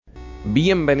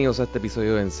Bienvenidos a este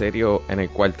episodio de En Serio, en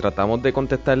el cual tratamos de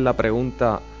contestar la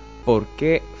pregunta ¿por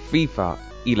qué FIFA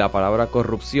y la palabra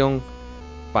corrupción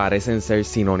parecen ser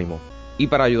sinónimos? Y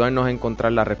para ayudarnos a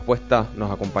encontrar la respuesta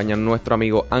nos acompaña nuestro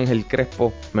amigo Ángel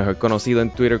Crespo, mejor conocido en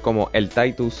Twitter como El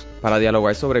Titus, para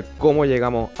dialogar sobre cómo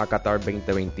llegamos a Qatar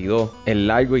 2022, el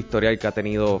largo historial que ha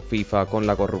tenido FIFA con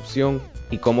la corrupción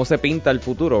y cómo se pinta el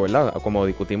futuro, ¿verdad? Como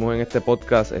discutimos en este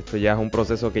podcast, esto ya es un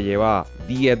proceso que lleva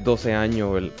 10, 12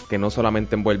 años, que no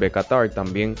solamente envuelve Qatar,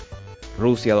 también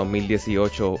Rusia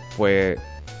 2018 fue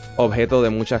objeto de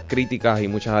muchas críticas y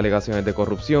muchas alegaciones de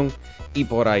corrupción, y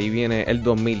por ahí viene el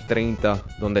 2030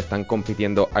 donde están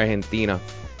compitiendo Argentina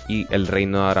y el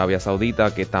Reino de Arabia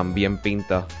Saudita, que también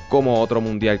pinta como otro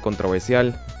mundial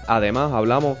controversial. Además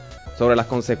hablamos sobre las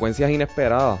consecuencias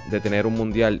inesperadas de tener un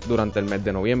mundial durante el mes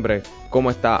de noviembre,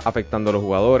 cómo está afectando a los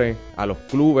jugadores, a los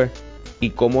clubes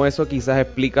y cómo eso quizás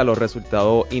explica los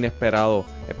resultados inesperados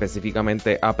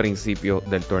específicamente a principios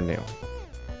del torneo.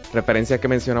 Referencias que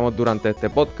mencionamos durante este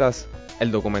podcast: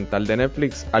 el documental de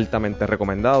Netflix altamente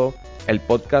recomendado, el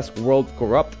podcast World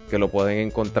Corrupt, que lo pueden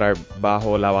encontrar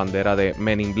bajo la bandera de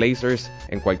Men in Blazers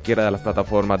en cualquiera de las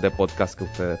plataformas de podcast que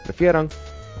ustedes prefieran,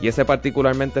 y ese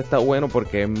particularmente está bueno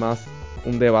porque es más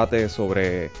un debate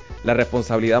sobre la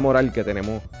responsabilidad moral que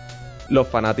tenemos los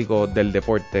fanáticos del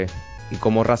deporte y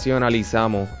cómo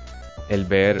racionalizamos el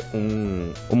ver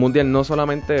un mundial no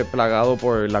solamente plagado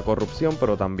por la corrupción,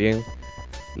 pero también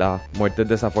las muertes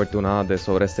desafortunadas de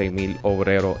sobre 6.000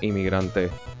 obreros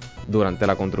inmigrantes durante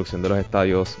la construcción de los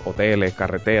estadios, hoteles,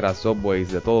 carreteras,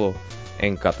 subways, de todo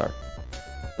en Qatar.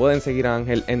 Pueden seguir a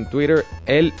Ángel en Twitter,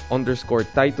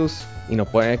 el_Titus, y nos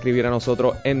pueden escribir a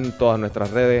nosotros en todas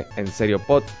nuestras redes, En Serio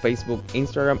Pod, Facebook,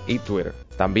 Instagram y Twitter.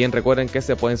 También recuerden que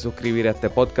se pueden suscribir a este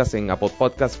podcast en Apple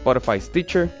Podcasts, Spotify,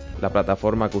 Stitcher, la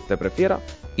plataforma que usted prefiera,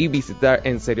 y visitar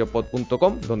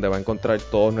enseriopod.com, donde va a encontrar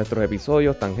todos nuestros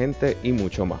episodios, tangentes y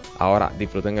mucho más. Ahora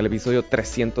disfruten el episodio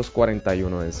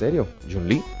 341 de En Serio.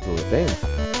 Jun-Lee, Yo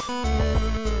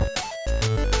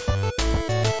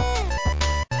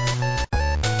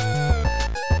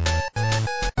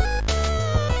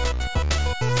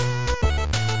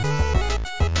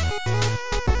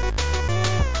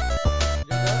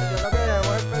creo que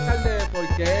debemos empezar de por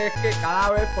qué es que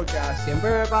cada vez, porque siempre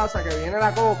me pasa que viene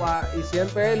la copa y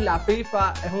siempre es la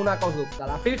FIFA es una corrupta,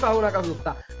 la FIFA es una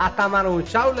corrupta. Hasta Manu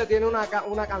Chao le tiene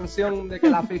una canción de que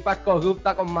la FIFA es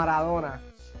corrupta con Maradona.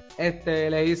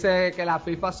 Le dice que la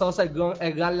FIFA sos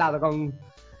el gran ladrón.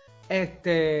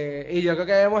 Y yo creo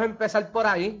que debemos empezar por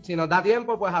ahí. Si nos da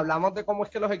tiempo, pues hablamos de cómo es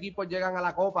que los equipos llegan a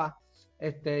la Copa,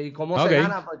 y cómo se Ok.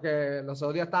 gana, porque los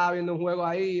otros días estaba viendo un juego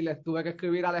ahí y les tuve que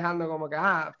escribir a Alejandro como que,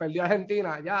 perdió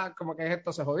Argentina, ya, como que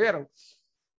esto, se jodieron.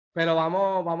 Pero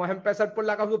vamos a empezar por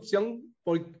la corrupción.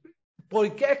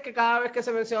 ¿Por qué es que cada vez que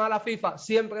se menciona la FIFA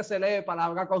siempre se lee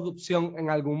palabra corrupción en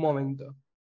algún momento?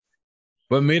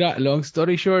 Pues mira, long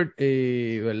story short,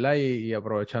 ¿verdad? Y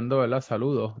aprovechando, ¿verdad?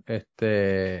 Saludos.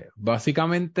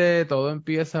 Básicamente todo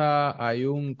empieza,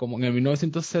 como en el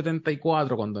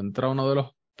 1974, cuando entra uno de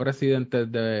los un presidente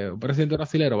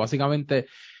brasilero, básicamente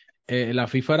la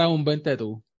FIFA era un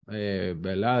ventetú,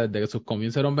 ¿verdad? Desde que sus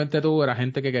comienzos era un ventetú, era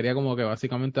gente que quería como que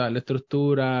básicamente darle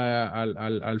estructura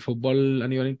al fútbol a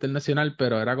nivel internacional,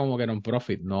 pero era como que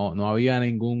non-profit, no había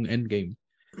ningún endgame.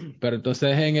 Pero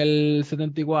entonces en el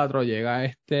 74 llega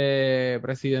este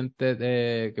presidente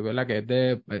 ¿verdad?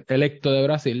 Que es electo de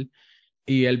Brasil,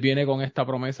 y él viene con esta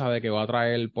promesa de que va a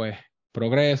traer pues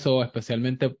progreso,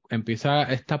 especialmente empieza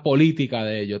esta política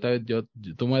de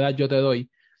tú me das, yo te doy,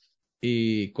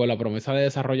 y con la promesa de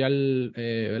desarrollar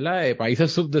 ¿verdad?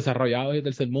 Países subdesarrollados y del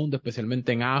tercer mundo,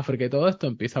 especialmente en África y todo esto,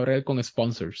 empieza a abrir con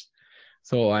sponsors.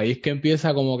 So, ahí es que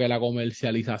empieza como que la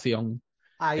comercialización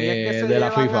de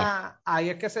la FIFA. Ahí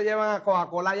es que se llevan a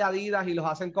Coca-Cola y Adidas y los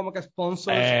hacen como que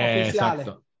sponsors oficiales.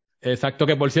 Exacto. Exacto,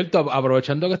 que por cierto,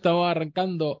 aprovechando que estamos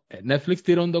arrancando, Netflix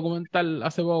tiró un documental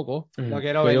hace poco, Lo Ujú.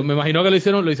 quiero que yo ver. me imagino que lo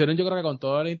hicieron yo creo que con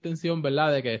toda la intención,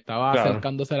 ¿verdad? De que estaba Claro.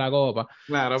 acercándose la copa.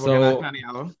 Claro, porque nada es So,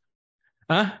 planeado.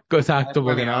 Nada es exacto,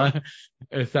 porque planeado. nada,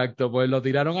 exacto, pues lo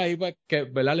tiraron ahí pues que,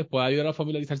 ¿verdad? Les puede ayudar a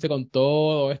familiarizarse con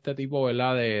todo este tipo,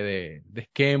 ¿verdad? De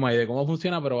esquema y de cómo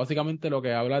funciona, pero básicamente lo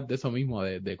que habla es de eso mismo,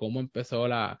 de cómo empezó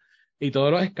y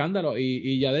todos los escándalos,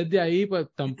 y ya desde ahí, pues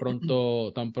tan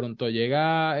pronto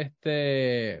llega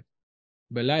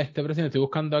 ¿verdad? Este presidente, estoy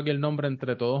buscando aquí el nombre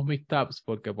entre todos mis tabs,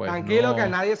 porque pues Tranquilo que no.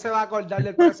 nadie se va a acordar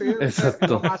del presidente, no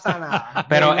Exacto. pasa nada.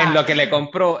 Pero en lo Relax. que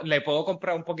le puedo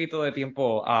comprar un poquito de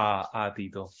tiempo a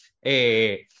Tito.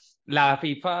 La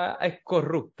FIFA es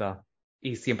corrupta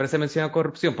y siempre se menciona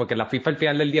corrupción porque la FIFA al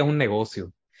final del día es un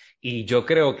negocio. Y yo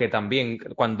creo que también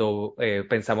cuando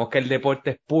pensamos que el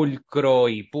deporte es pulcro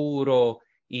y puro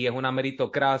y es una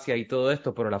meritocracia y todo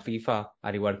esto, pero la FIFA,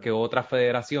 al igual que otras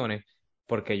federaciones,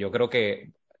 porque yo creo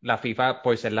que la FIFA,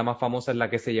 por ser la más famosa, es la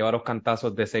que se lleva los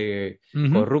cantazos de ser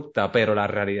Ujú. corrupta, pero la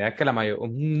realidad es que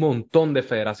un montón de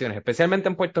federaciones, especialmente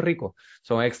en Puerto Rico,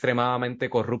 son extremadamente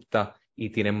corruptas y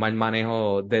tienen mal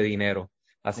manejo de dinero.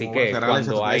 Así ¿Cómo va a que ser, Alex?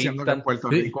 cuando Estoy hay diciendo que en tan... Puerto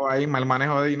Sí. Rico hay mal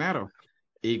manejo de dinero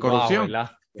y Wow, corrupción.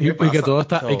 ¿verdad? ¿Qué Y que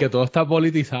pasa? So, todo está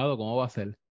politizado, ¿cómo va a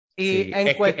ser? Y sí, en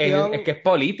es cuestión, que es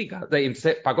política.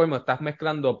 Entonces, Paco, me estás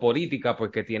mezclando política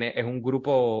porque es un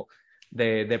grupo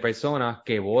de personas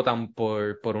que votan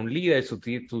por un líder.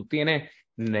 Tú tienes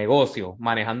negocio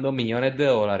manejando millones de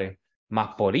dólares, más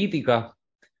política,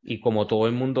 y como todo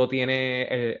el mundo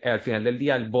tiene, al final del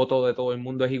día, el voto de todo el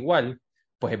mundo es igual,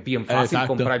 pues es bien fácil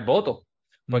Exacto. comprar votos.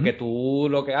 Porque Ujú. tú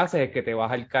lo que haces es que te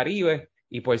vas al Caribe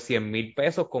y por 100,000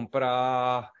 pesos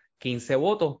compras 15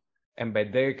 votos en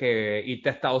vez de que irte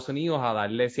a Estados Unidos a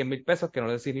darle 100,000 pesos, que no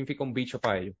le significa un bicho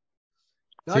para ellos.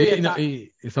 ¿no? Y Sí, no, está,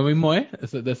 y eso mismo es,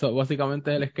 de eso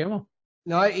básicamente es el esquema.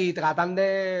 no, y tratan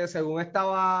de, según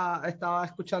estaba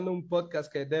escuchando un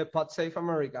podcast que es de Pod Safe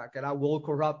America, que era World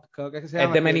Corrupt, creo que se Es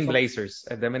llama, de Men que in son, Blazers,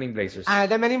 es de Men in Blazers. es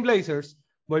de Men in Blazers.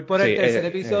 Voy por Sí, el tercer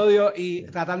episodio y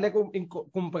tratan de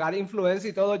comprar influencia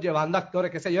y todo, llevando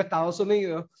actores, qué sé yo, a Estados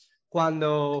Unidos.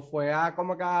 Cuando fue a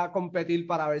como que a competir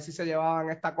para ver si se llevaban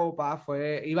esta copa,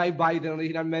 iba Biden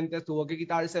originalmente, tuvo que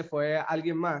quitarse, fue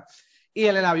alguien más. Y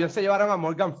en el avión se llevaron a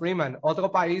Morgan Freeman,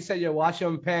 otro país se llevó a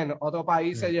Sean Penn, otro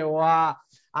país se llevó a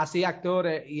así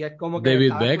actores, y es como que David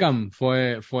estaba Beckham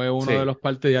fue uno de sí. los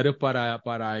partidarios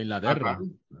para Inglaterra.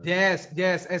 Yes,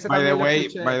 ese By también lo by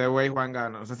escuché. the way, Juan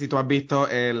Gano, no sé si tú has visto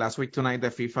la Week Tonight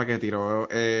de FIFA que tiró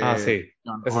Ah, sí,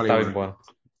 John eso está bien Oliver. bueno.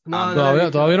 No, no lo he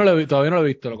visto. Todavía no lo he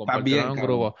visto, lo Está compartieron bien, en un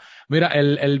cabrón. grupo. Mira,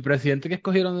 el presidente que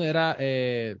escogieron era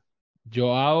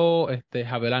Joao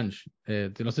Havelange.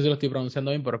 No sé si lo estoy pronunciando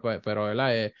bien, pero él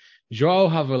es Joao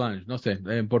Havelange. No sé,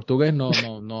 en portugués no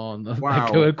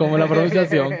hay que Wow. ver cómo es la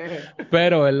pronunciación.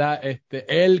 Pero, ¿verdad?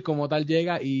 Él como tal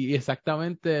llega y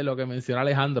exactamente lo que menciona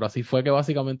Alejandro, así fue que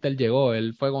básicamente él llegó,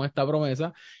 él fue con esta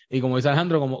promesa y como dice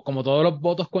Alejandro, como todos los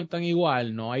votos cuentan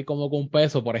igual, no hay como que un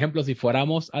peso, por ejemplo, si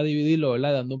fuéramos a dividirlo,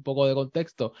 ¿verdad? Dando un poco de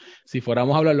contexto, si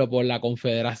fuéramos a hablarlo por la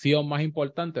confederación más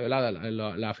importante, ¿verdad?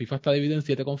 La FIFA está dividida en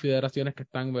 7 confederaciones que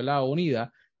están, ¿verdad? Unidas.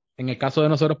 En el caso de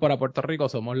nosotros para Puerto Rico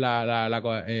somos la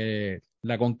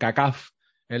CONCACAF,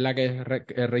 es la que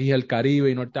rige el Caribe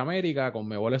y Norteamérica,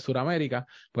 Conmebol es Suramérica,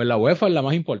 pues la UEFA es la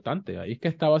más importante. Ahí es que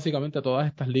está básicamente todas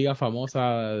estas ligas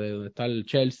famosas, de donde está el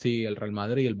Chelsea, el Real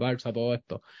Madrid, el Barça, todo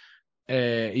esto.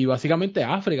 Y básicamente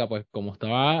África, pues como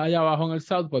estaba allá abajo en el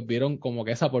South, pues vieron como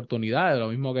que esa oportunidad, de lo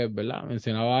mismo que, ¿verdad?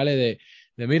 Mencionaba Ale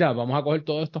mira, vamos a coger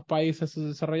todos estos países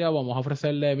desarrollados, vamos a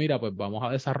ofrecerle, mira, pues vamos a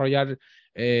desarrollar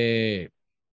eh,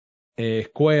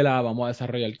 escuela, vamos a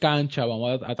desarrollar cancha,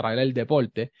 vamos a traer el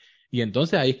deporte. Y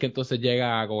entonces ahí es que entonces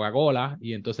llega Coca-Cola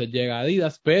y entonces llega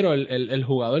Adidas, pero el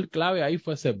jugador clave ahí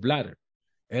fue Sepp Blatter.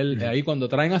 Ujú. Ahí cuando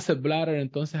traen a Sepp Blatter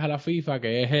entonces a la FIFA,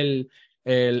 que es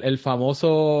el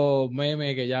famoso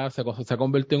meme que ya se ha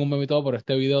convertido en un meme y todo por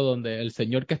este video donde el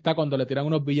señor que está cuando le tiran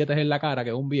unos billetes en la cara,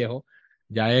 que es un viejo,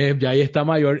 ya ahí está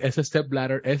mayor, ese Sepp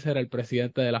Blatter, ese era el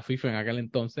presidente de la FIFA en aquel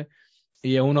entonces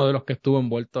y es uno de los que estuvo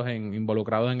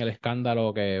involucrados en el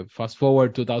escándalo que Fast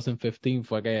Forward 2015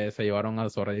 fue que se llevaron a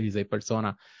sobre 16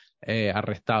 personas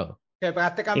arrestados. Que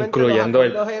prácticamente los Incluyendo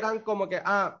acuerdos el... eran como que,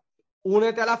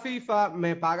 únete a la FIFA,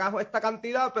 me pagas esta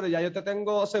cantidad, pero ya yo te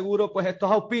tengo seguro pues estos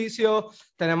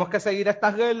auspicios, tenemos que seguir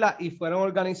estas reglas y fueron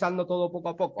organizando todo poco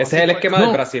a poco. Ese Así es el fue que esquema del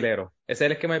No, brasilero. Ese es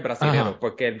el esquema del brasilero, ajá.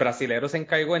 porque el brasilero se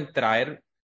encargó en traer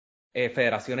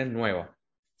federaciones nuevas.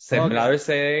 Sepp Ok. Blatter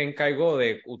se encargó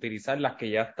de utilizar las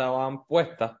que ya estaban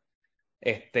puestas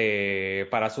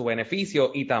para su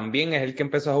beneficio y también es el que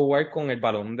empezó a jugar con el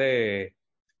balón del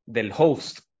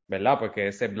host, ¿verdad? Porque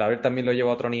ese Blatter también lo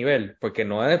lleva a otro nivel, porque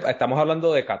no estamos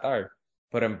hablando de Qatar,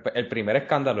 pero el primer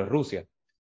escándalo es Rusia,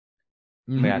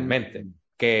 Ujú. realmente.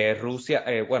 Que Rusia,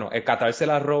 bueno, el Qatar se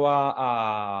la roba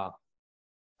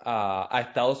a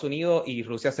Estados Unidos y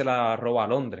Rusia se la roba a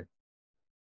Londres.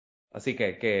 Así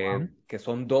Wow. que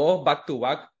son dos back to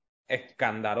back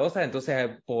escandalosas. Entonces,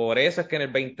 por eso es que en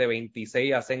el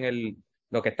 2026 hacen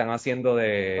lo que están haciendo Con las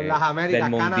del Américas,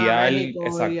 Canadá, Mundial. México y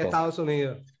Exacto, Estados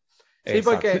Unidos. Sí,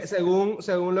 exacto. porque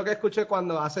según lo que escuché,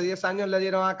 cuando hace 10 años le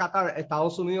dieron a Qatar,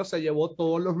 Estados Unidos se llevó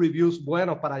todos los reviews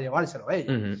buenos para llevárselo a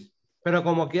ellos. Ujú. Pero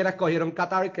como quiera, escogieron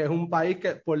Qatar, que es un país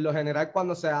que por lo general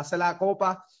cuando se hace la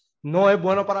copa, no es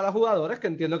bueno para los jugadores, que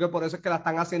entiendo que por eso es que la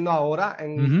están haciendo ahora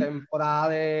en Ujú. temporada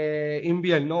de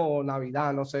invierno o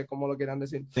Navidad, no sé cómo lo quieran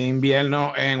decir. De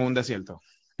invierno en un desierto.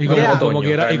 Y Bueno, como, Yeah. y como otoño,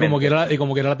 quiera, y como realmente. quiera, y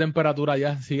como quiera la temperatura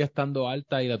ya sigue estando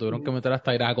alta y la tuvieron que meter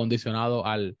hasta aire acondicionado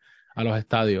a los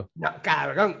estadios. No,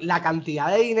 cabrón, la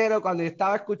cantidad de dinero cuando yo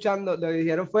estaba escuchando, lo que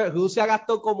dijeron fue, Rusia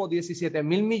gastó como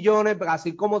 17.000 millones,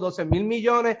 Brasil como 12.000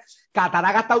 millones, Qatar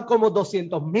ha gastado como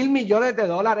 200.000 millones de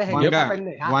dólares en esta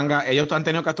pendeja. Juanga, ellos han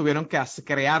tenido que tuvieron que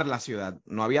crear la ciudad.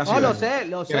 No había No, lo ciudad. sé,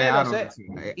 lo sé, lo Crearon la sé.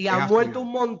 ciudad. Y Es han así. muerto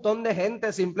un montón de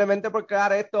gente simplemente por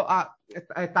crear esto.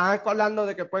 Estaban hablando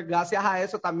de que pues gracias a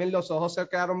eso también los ojos se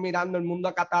quedaron mirando el mundo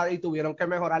a Qatar y tuvieron que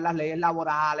mejorar las leyes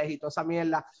laborales y toda esa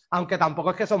mierda. Aunque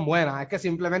tampoco es que son buenas, es que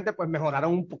simplemente pues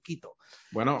mejoraron un poquito.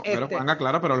 Bueno, pero Este, Juanga,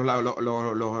 claro, pero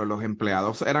los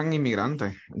empleados eran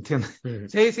inmigrantes, ¿entiendes? Ujú.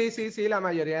 sí, sí, sí, sí, la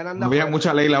mayoría eran de No había afuera.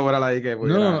 mucha ley laboral ahí que No,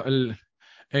 pudiera.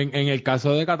 en el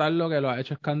caso de Qatar lo que lo ha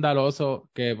hecho escandaloso,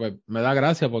 que pues me da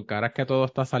gracia porque ahora es que todo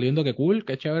está saliendo, que cool,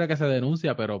 qué chévere que se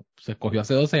denuncia, pero se escogió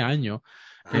hace 12 años.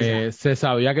 Ya. Se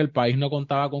sabía que el país no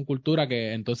contaba con cultura,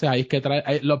 que entonces ahí es que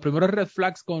trae, los primeros red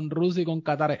flags con Rusia y con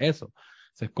Qatar es eso.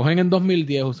 Se escogen en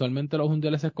 2010, usualmente los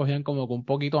mundiales se escogían como que un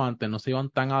poquito antes, no se iban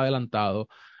tan adelantados.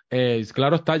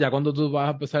 Claro está, ya cuando tú vas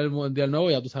a empezar el mundial nuevo,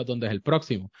 ya tú sabes dónde es el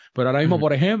próximo. Pero ahora mismo, Ujú.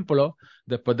 por ejemplo,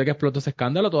 después de que explotó ese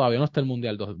escándalo, todavía no está el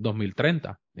Mundial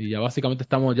 2030. Y ya básicamente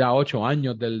estamos ya a 8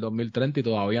 años del 2030 y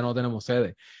todavía no tenemos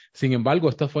sede. Sin embargo,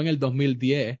 esto fue en el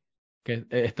 2010, que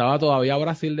estaba todavía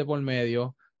Brasil de por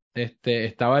medio,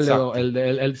 estaba Exacto.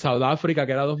 el Sudáfrica,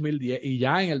 que era 2010, y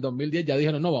ya en el 2010 ya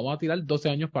dijeron, no, vamos a tirar 12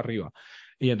 años para arriba.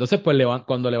 Y entonces, pues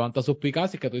cuando levanta sus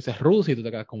picasis, que tú dices Rusia, y tú te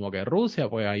quedas como que Rusia,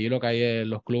 pues ahí lo que hay es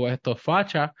los clubes estos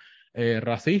fachas,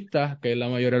 racistas, que es la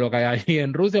mayoría de lo que hay ahí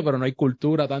en Rusia, pero no hay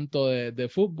cultura tanto de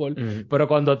fútbol. Ujú. Pero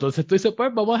cuando entonces tú dices,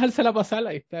 pues vamos a dejársela pasar,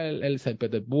 ahí está el San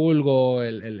Petersburgo,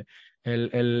 el Sí,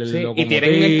 y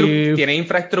Lokomotiv, tienen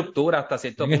infraestructura hasta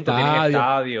cierto tienen punto, tienen estadios.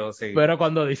 estadios, sí. Pero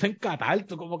cuando dicen Qatar,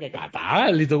 tú como que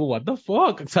Qatar, y tú, what the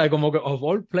fuck, o sea, como que of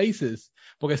all places,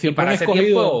 porque Y siempre han para ese escogido.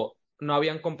 tiempo no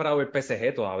habían comprado el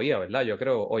PSG todavía, ¿verdad? Yo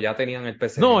creo, o ya tenían el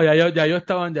No, PSG. ya yo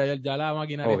estaban, ya la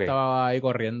maquinaria Ok. estaba ahí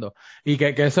corriendo. Y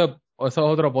que eso es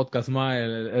otro podcast más,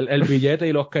 el billete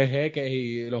y los quejeques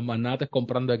y los magnates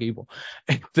comprando equipo.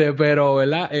 Pero,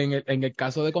 ¿verdad? En el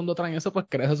caso de cuando traen eso, pues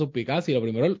crece suspicacia. Y lo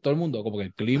primero, todo el mundo, como que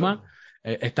el clima,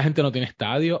 esta gente no tiene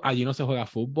estadio, allí no se juega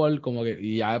fútbol, como que,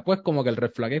 y ya después como que el red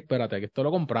flag es, espérate, que esto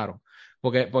lo compraron.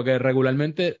 Porque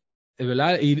regularmente,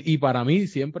 ¿verdad? Y para mí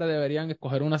siempre deberían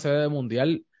escoger una sede de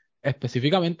mundial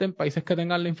específicamente en países que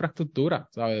tengan la infraestructura,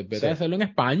 ¿sabes? Vete a Sí. hacerlo en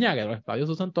España, que los estadios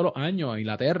se usan todos los años, en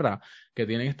Inglaterra, que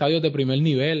tienen estadios de primer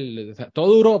nivel, o sea, toda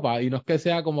Europa, y no es que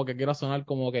sea como que quiera sonar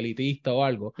como que elitista o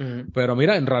algo, Ujú. pero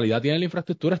mira, en realidad tienen la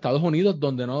infraestructura. Estados Unidos,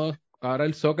 donde no, ahora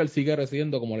el soccer sigue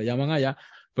creciendo, como le llaman allá,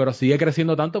 pero sigue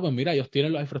creciendo tanto, pues mira, ellos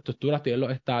tienen las infraestructuras, tienen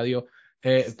los estadios,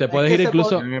 te Es puedes que ir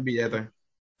incluso. Tienen el billete.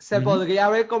 se Ujú. podría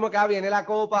ver como que viene la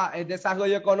copa, el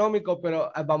desarrollo económico,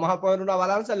 pero vamos a poner una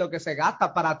balanza en lo que se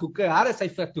gasta para tú crear esa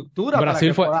infraestructura para Brasil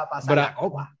que fue, pueda pasar la Bra-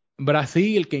 copa.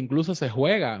 Brasil, que incluso se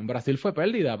juega, en Brasil fue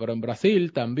pérdida, pero en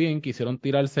Brasil también quisieron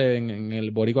tirarse en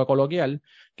el boricua coloquial,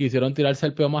 quisieron tirarse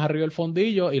el peo más arriba del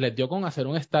fondillo y les dio con hacer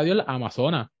un estadio en la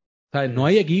Amazonas. O sea, no Ujú.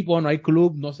 hay equipo, no hay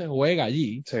club, no se juega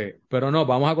allí, Sí. pero no,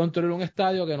 vamos a construir un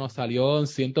estadio que nos salió en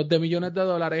cientos de millones de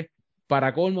dólares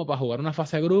para colmo, para jugar una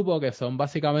fase de grupo que son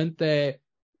básicamente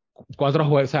 4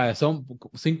 juegos, o sea, son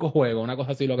 5 juegos, una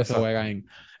cosa así lo que se Exacto. juega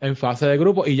en fase de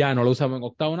grupo y ya no lo usamos en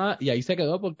octavo nada y ahí se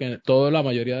quedó porque la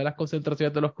mayoría de las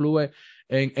concentraciones de los clubes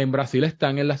en Brasil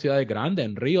están en las ciudades grandes,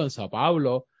 en Río, en Sao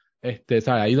Paulo, ¿sabes?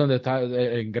 Ahí donde está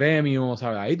en Gremio,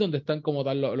 ¿sabes? Ahí donde están como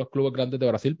tal los clubes grandes de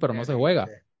Brasil, pero no Qué se rico, juega.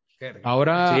 qué rico. Sí,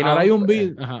 Ahora hay no. un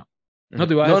bid, ajá. No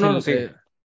te Ujú. iba a No, no, no, decir sí.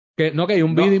 que hay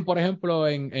un bidding, No. por ejemplo,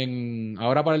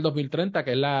 ahora para el 2030,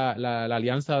 que es la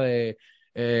alianza de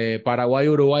Paraguay,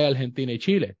 Uruguay, Argentina y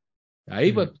Chile.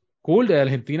 Ahí, pues, Ujú. cool, de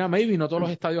Argentina, maybe, no todos los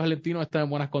estadios argentinos están en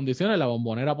buenas condiciones. La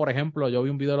Bombonera, por ejemplo, yo vi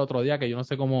un video el otro día que yo no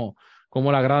sé cómo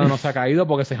la grada no se ha caído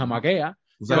porque se jamaquea,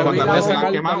 ¿Tú sabes Yo pero tú vi cuántas la puedes veces la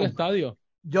han sacar bombo, par de quemado? estadios.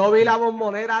 yo vi la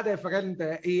bombonera de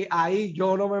frente y ahí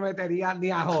yo no me metería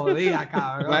ni a jodía, ¿Tú sabes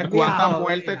cabrón, ni a cuántas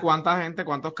muertes, jodía. cuánta gente,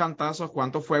 cuántos cantazos,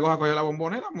 cuántos fuegos ha cogido la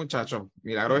bombonera, muchachos?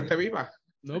 Milagro esté viva.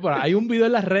 No, pero hay un video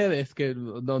en las redes que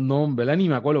no, ¿verdad? Ni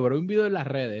me acuerdo, pero hay un video en las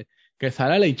redes que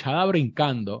sale la hinchada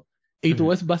brincando y tú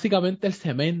Ujú. ves básicamente el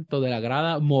cemento de la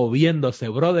grada moviéndose,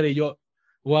 brother, y yo,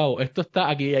 wow, esto está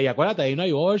aquí. Y acuérdate, ahí no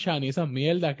hay OSHA ni esas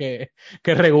mierdas que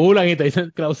regulan y te dicen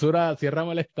clausura,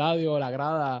 ciérrame el estadio, la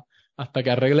grada, hasta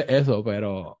que arregle eso,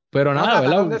 pero No, nada, ¿verdad?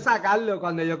 trataron de sacarlo.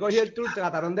 Cuando yo cogí el tour,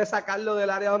 trataron de sacarlo del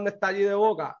área donde está allí de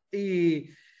Boca. Y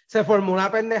se formó una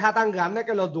pendeja tan grande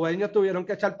que los dueños tuvieron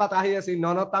que echar para atrás y decir,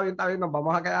 no, no, está bien, nos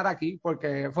vamos a quedar aquí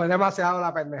porque fue demasiado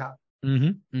la pendeja.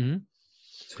 Ujú, ujú.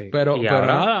 Sí. Pero Y ahora,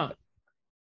 nada,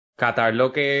 Qatar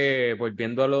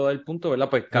volviendo a lo del punto, ¿verdad?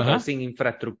 Pues Qatar ajá. sin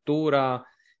infraestructura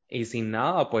y sin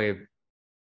nada, pues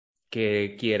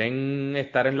que quieren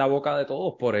estar en la boca de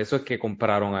todos. Por eso es que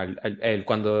compraron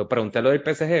cuando pregunté lo del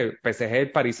PSG es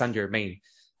el Paris Saint-Germain,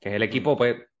 que es el equipo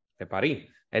pues, de París.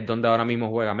 Es donde ahora mismo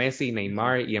juega Messi,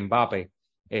 Neymar y Mbappé.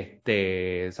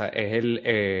 O sea, es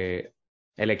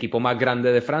el equipo más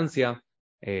grande de Francia.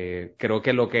 Creo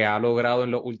que lo que ha logrado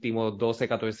en los últimos 12,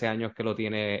 14 años que lo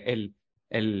tiene el,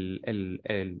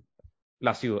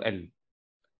 la ciudad, el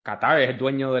Qatar es el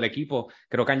dueño del equipo.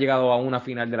 Creo que han llegado a una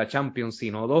final de la Champions,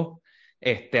 si no dos.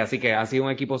 Así que ha sido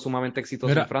un equipo sumamente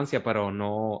exitoso en Mira, Francia, pero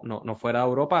no fuera de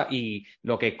Europa. Y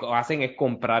lo que hacen es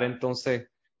comprar entonces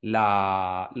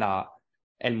la, la,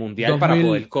 el mundial para 2000,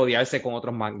 poder codearse con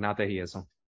otros magnates y eso.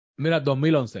 mira,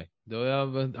 2011. Yo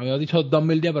había dicho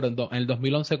 2010, pero en el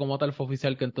 2011 como tal fue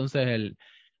oficial que entonces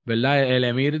 ¿verdad? El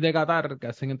emir de Qatar, que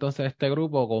hacen entonces este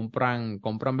grupo, compran,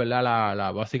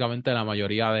 ¿verdad? Básicamente la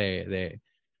mayoría de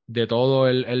todo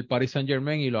el Paris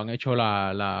Saint-Germain y lo han hecho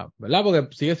 ¿verdad? Porque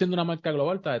sigue siendo una marca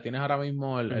global. Tienes ahora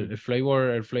mismo Mm. el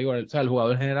flavor, o sea, el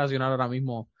jugador generacional ahora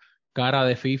mismo, cara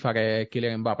de FIFA, que es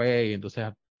Kylian Mbappé, y entonces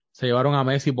se llevaron a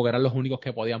Messi porque eran los únicos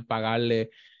que podían pagarle.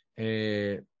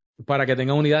 eh, para que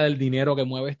tengan una idea del dinero que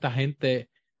mueve esta gente,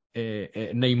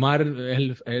 Neymar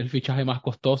es el fichaje más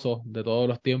costoso de todos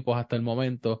los tiempos hasta el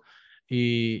momento.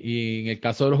 Y en el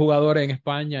caso de los jugadores en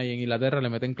España y en Inglaterra le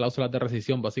meten cláusulas de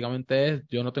rescisión. Básicamente es,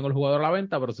 yo no tengo el jugador a la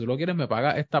venta, pero si tú lo quieres me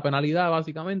paga esta penalidad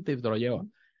básicamente y te lo llevas.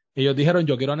 Ellos dijeron,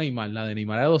 yo quiero a Neymar. La de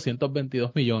Neymar era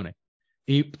 222 millones.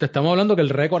 Y te estamos hablando que el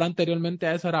récord anteriormente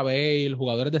a eso era Bale,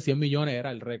 jugadores de 100 millones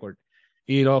era el récord.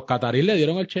 Y los cataríes le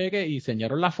dieron el cheque y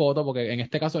enseñaron la foto, porque en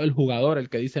este caso es el jugador el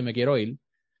que dice me quiero ir.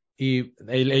 Y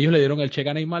ellos le dieron el cheque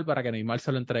a Neymar para que Neymar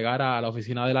se lo entregara a la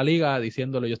oficina de la liga,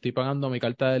 diciéndole yo estoy pagando mi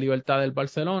carta de libertad del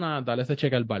Barcelona, dale ese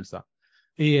cheque al Barça.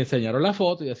 Y enseñaron la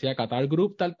foto y decía Qatar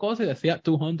Group tal cosa y decía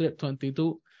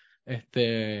 222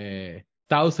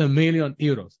 thousand million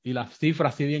euros. Y la cifra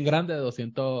así bien grande de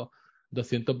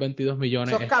 222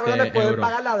 millones Esos cabrones pueden euros.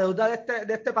 pagar la deuda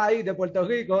de este país, de Puerto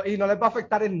Rico, y no les va a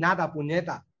afectar en nada,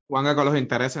 puñeta. Juanga con los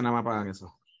intereses nada más pagan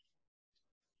eso.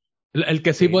 El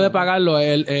que sí Sí, puede ¿no? pagarlo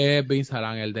es Bin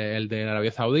Salman, el de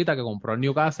Arabia Saudita, que compró el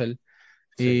Newcastle.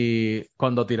 Sí. Y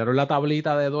cuando tiraron la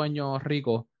tablita de dueños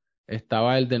ricos,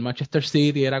 estaba el del Manchester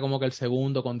City, era como que el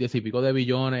segundo con 10 y pico de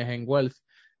billones en wealth.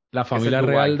 La Ese es familia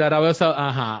real Dubái. de Arabia Saudita,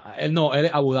 ajá, él no, él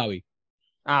es Abu Dhabi.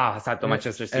 Ah, exacto, Él,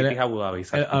 Manchester él City es es Abu Dhabi,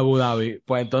 exacto. Abu Dhabi.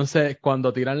 Pues entonces,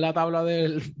 cuando tiran la tabla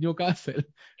del Newcastle,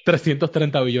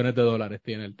 330 billones de dólares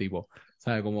tiene el tipo.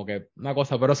 ¿Sabes? Como que una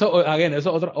cosa. Pero eso, again,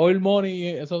 eso otro, oil money,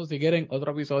 eso si quieren,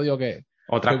 otro episodio que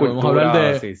Otra podemos hablar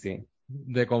cultura, de, sí, sí.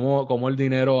 de cómo el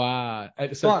dinero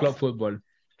es el club Fox. fútbol.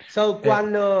 So,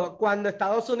 Eh, cuando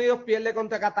Estados Unidos pierde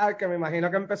contra Qatar, que me imagino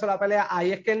que empezó la pelea,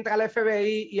 ahí es que entra el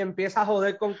FBI y empieza a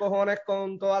joder con cojones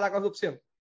con toda la corrupción.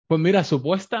 Pues mira,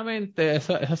 supuestamente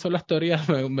esas son las teorías,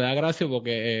 me da gracia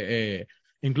porque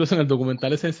incluso en el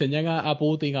documental se enseñan a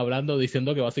Putin hablando,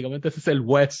 diciendo que básicamente ese es el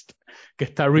West, que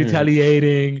está Mm.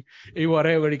 retaliating y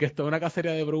whatever, y que está una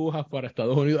cacería de brujas para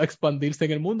Estados Unidos expandirse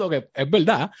en el mundo, que es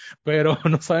verdad, pero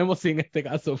no sabemos si en este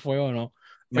caso fue o no.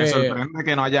 Me Eh, sorprende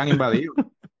que no hayan invadido.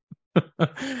 Me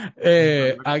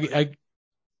eh, sorprende que no aquí- hayan- aquí-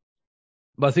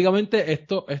 Básicamente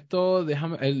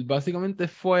básicamente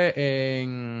fue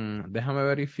déjame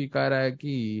verificar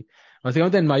aquí,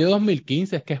 básicamente en mayo de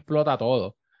 2015 es que explota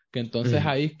todo, que entonces Mm.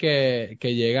 ahí es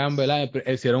que llegan, ¿verdad?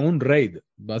 Hicieron un raid,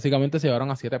 básicamente se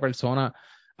llevaron a 7 personas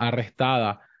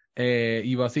arrestadas,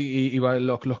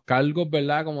 los cargos,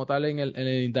 ¿verdad? Como tal en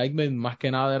el indictment, más que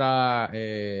nada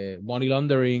era money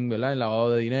laundering, ¿verdad? El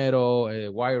lavado de dinero,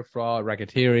 wire fraud,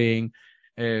 racketeering,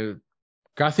 eh,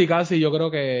 casi, yo creo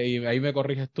que, y ahí me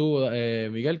corriges tú,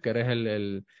 Miguel, que eres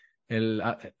el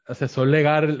asesor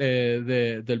legal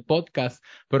del podcast,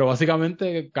 pero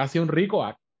básicamente casi un RICO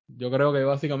Act. Yo creo que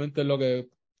básicamente es lo que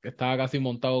estaba casi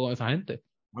montado con esa gente.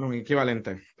 Bueno, un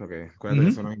equivalente, porque acuérdate que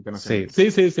Ujú. eso no es internacional. Sí, Sí,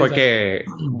 sí, sí, exacto. porque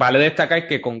vale destacar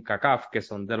que con CACAF, que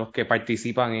son de los que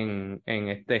participan en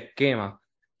este esquema,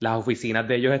 las oficinas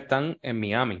de ellos están en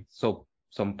Miami.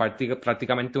 Son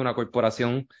prácticamente una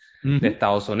corporación de Ujú.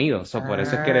 Estados Unidos. Por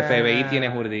eso es que el FBI tiene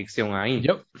Ah, jurisdicción ahí.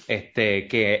 Yo,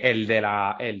 Que el de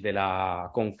la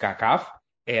CONCACAF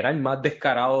era el más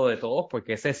descarado de todos,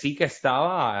 porque ese sí que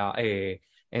estaba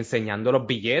enseñando los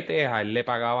billetes, a él le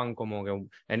pagaban como que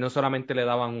él no solamente le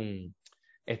daban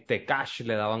cash,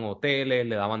 le daban hoteles,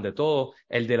 le daban de todo.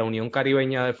 El de la Unión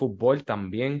Caribeña de Fútbol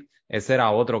también, ese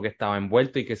era otro que estaba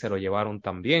envuelto y que se lo llevaron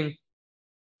también.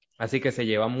 Así que se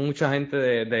lleva mucha gente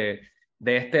de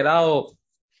este lado,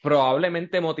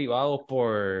 probablemente motivados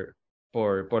por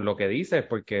lo que dices,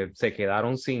 porque se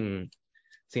quedaron sin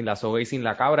la soga y sin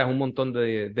la cabra. Es un montón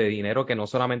de dinero que no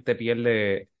solamente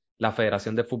pierde la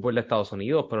Federación de Fútbol de Estados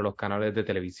Unidos, pero los canales de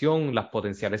televisión, las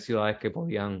potenciales ciudades que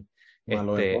podían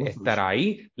Malos negocios. estar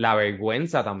ahí, la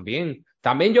vergüenza también.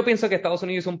 También yo pienso que Estados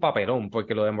Unidos hizo un papelón,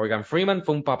 porque lo de Morgan Freeman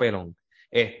fue un papelón.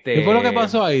 ¿Qué fue lo que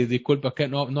pasó ahí? Disculpa, es que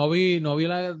no vi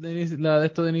la de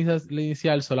esto de la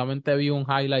inicial, solamente vi un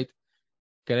highlight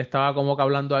que él estaba como que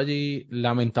hablando allí.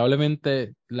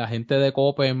 Lamentablemente, la gente de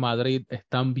Cope en Madrid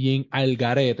están bien al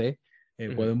garete.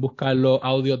 Ujú. Pueden buscar los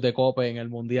audios de Cope en el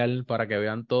Mundial para que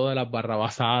vean todas las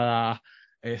barrabasadas,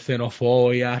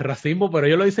 xenofobia, racismo, pero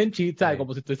ellos lo dicen chiste, Sí.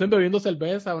 como si estuviesen bebiendo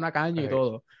cerveza, una caña y Sí.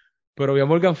 todo. Pero vi a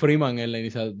Morgan Freeman en la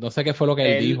inicial, no sé qué fue lo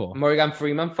que él dijo. Morgan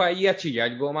Freeman fue allí a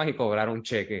chillar gomas y cobrar un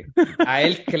cheque. A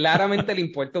él claramente le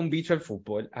importa un bicho el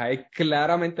fútbol, a él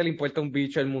claramente le importa un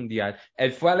bicho el mundial.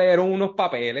 Él fue a leer unos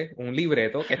papeles, un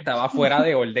libreto que estaba fuera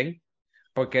de orden,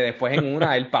 porque después en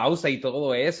una él pausa y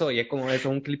todo eso, y es como eso,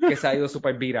 un clip que se ha ido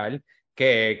súper viral,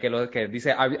 que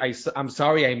dice, I'm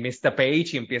sorry, I missed the page,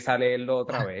 y empieza a leerlo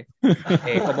otra vez.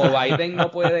 Como Biden no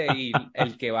puede ir,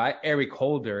 el que va es Eric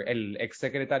Holder, el ex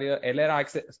secretario, él era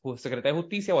ex secretario de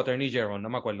Justicia o Attorney General, no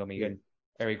me acuerdo, Miguel.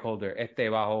 Eric Holder,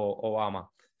 bajo Obama.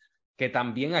 Que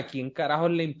también a quién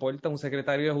carajos le importa un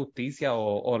secretario de Justicia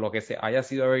o lo que se haya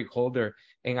sido Eric Holder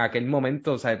en aquel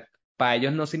momento, o sea, para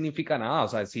ellos no significa nada, o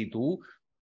sea, si tú,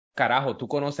 carajo, tú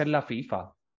conoces la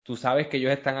FIFA, tú sabes que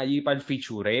ellos están allí para el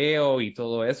fichureo y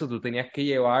todo eso, tú tenías que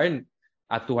llevar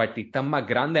a tus artistas más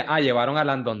grandes. Llevaron a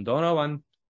Landon Donovan,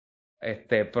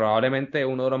 probablemente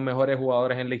uno de los mejores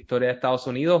jugadores en la historia de Estados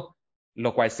Unidos,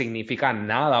 lo cual significa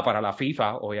nada para la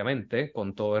FIFA, obviamente,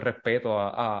 con todo el respeto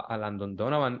a Landon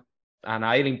Donovan. A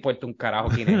nadie le importa un carajo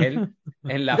quién es él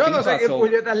en la Yo no sé FIFA. qué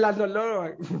puñeta es Landon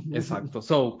Donovan. Exacto.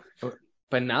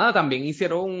 Pues nada, también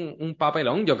hicieron un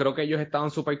papelón. Yo creo que ellos estaban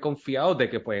súper confiados de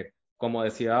que, pues, como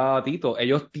decía Tito,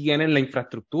 ellos tienen la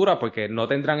infraestructura porque no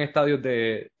tendrán estadios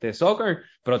de soccer,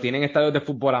 pero tienen estadios de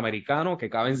fútbol americano que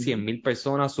caben 100.000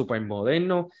 personas, súper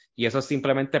modernos, y eso es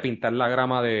simplemente pintar la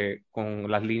grama con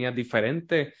las líneas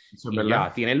diferentes Eso es y verdad.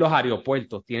 ya. Tienen los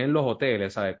aeropuertos, tienen los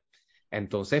hoteles, ¿sabes?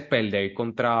 Entonces, perder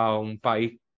contra un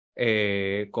país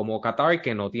como Qatar,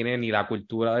 que no tiene ni la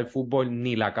cultura del fútbol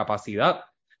ni la capacidad.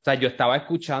 O sea, yo estaba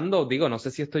escuchando, digo, no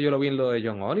sé si esto yo lo vi en lo de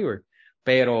John Oliver,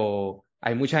 pero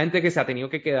hay mucha gente que se ha tenido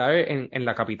que quedar en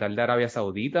la capital de Arabia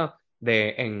Saudita,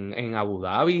 en Abu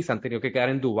Dhabi, se han tenido que quedar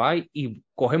en Dubái y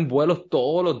cogen vuelos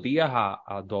todos los días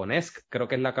a Donetsk, creo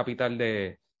que es la capital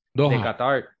de Doha,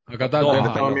 Qatar. acá está La gente Doha, Doha.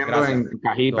 está perdón, durmiendo gracias. en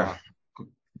cajitas,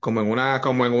 Doha.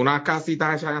 como en unas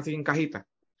casitas hechas así en cajitas.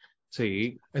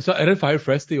 Sí, Eso era el Fire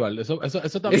Festival. Eso también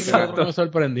es lo otro que me exacto.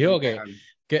 sorprendió, Literal.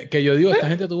 que yo digo, esta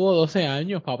gente tuvo 12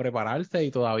 años para prepararse y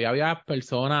todavía había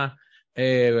personas,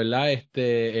 ¿verdad?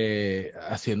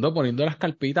 Poniendo las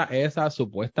carpitas esas.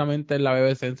 Supuestamente en la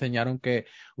BBC enseñaron que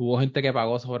hubo gente que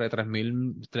pagó sobre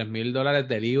 $3,000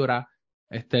 de libras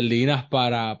esterlinas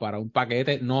para un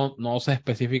paquete. No sé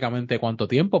específicamente cuánto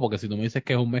tiempo, porque si tú me dices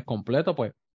que es un mes completo,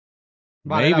 pues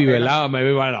Vale la maybe, pena. ¿verdad?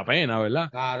 Maybe vale la pena, ¿verdad?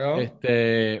 Claro.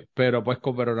 Pero pues,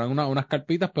 pero eran unas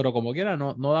carpitas, pero como quiera,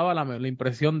 no daba la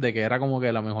impresión de que era como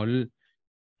que la mejor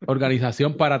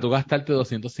organización para tú gastarte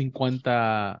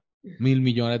 250 mil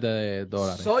millones de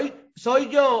dólares. ¿Soy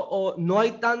yo o no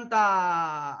hay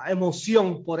tanta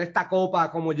emoción por esta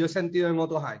copa como yo he sentido en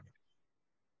otros años?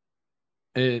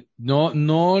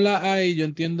 No la hay. Yo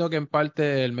entiendo que en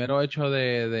parte el mero hecho una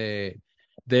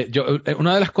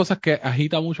de las cosas que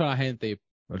agita mucho a la gente, y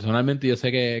personalmente yo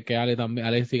sé que Ale también,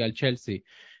 Ale sigue al Chelsea,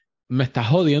 me está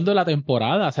jodiendo la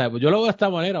temporada. O sea, yo lo veo de esta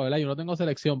manera, ¿verdad? Yo no tengo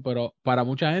selección, pero para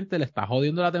mucha gente le está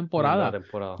jodiendo la Jodiendo la temporada.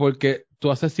 temporada. Porque tú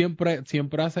haces siempre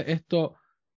haces esto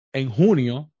en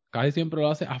junio, casi siempre lo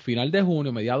haces a final de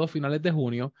junio, mediados finales de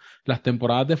junio. Las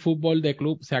temporadas de fútbol de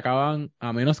club se acaban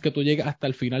a menos que tú llegues hasta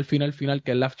el final,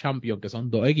 que es la Champions, que son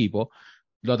dos equipos.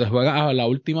 Lo te juegas a la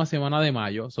última semana de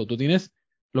mayo. So,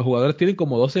 los jugadores tienen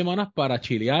como 2 semanas para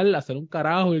chilear, hacer un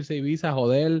carajo, irse a Ibiza, a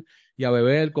joder y a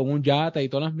beber con un yate y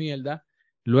todas las mierdas.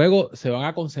 Luego se van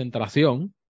a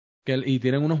concentración y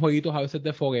tienen unos jueguitos a veces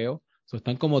de fogueo. So,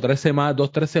 están como 3 semanas,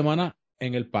 2, 3 semanas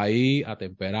en el país,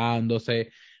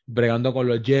 atemperándose, bregando con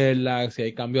los jet lags. Si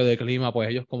hay cambio de clima, pues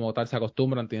ellos como tal se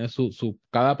acostumbran, tienen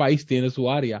cada país tiene su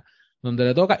área donde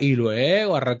le toca y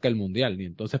luego arranca el mundial. Y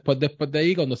entonces, pues después de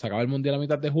ahí, cuando se acaba el mundial a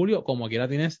mitad de julio, como quiera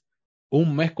tienes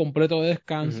un mes completo de De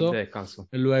descanso. descanso.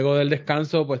 Luego del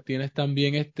descanso, pues tienes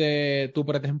también tu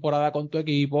pretemporada con tu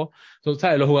equipo. Entonces,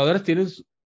 ¿sabes? Los jugadores tienen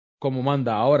como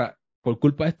manda. Ahora, por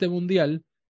culpa de este mundial,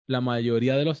 la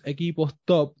mayoría de los equipos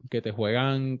top que te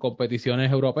juegan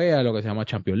competiciones europeas, lo que se llama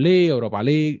Champions League, Europa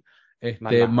League,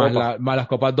 Más las copas. más las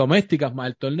copas domésticas, más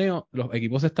el torneo, los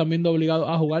equipos se están viendo obligados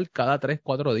a jugar cada 3,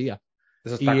 4 días.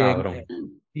 Eso está Y en, cabrón.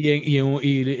 y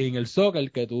en el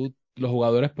soccer, que los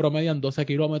jugadores promedian 12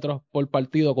 kilómetros por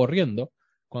partido corriendo,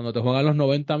 cuando te juegan los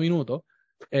 90 minutos,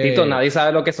 Tito, nadie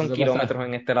sabe lo que ¿qué son te pasa? kilómetros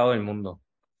en este lado del mundo.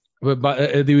 Pues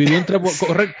dividido entre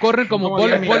corren Son como como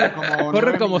 10 millas, como corren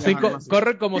 9 como millas,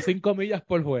 algo así. 5 millas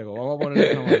por juego, vamos a ponerlo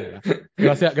de esa manera.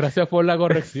 Gracias por la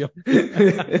corrección.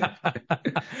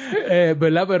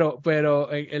 ¿Verdad? Pero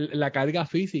la carga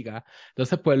física.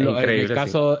 Entonces, pues Es en el increíble,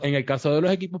 sí. caso de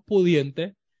los equipos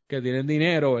pudientes que tienen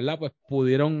dinero, ¿verdad? Pues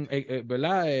pudieron,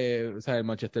 ¿verdad? O sea, el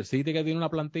Manchester City que tiene una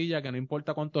plantilla que no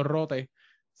importa cuántos rotes,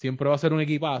 siempre va a ser un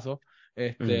equipazo.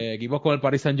 Ujú. Equipos como el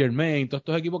Paris Saint-Germain, todos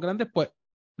estos equipos grandes, pues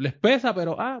les pesa,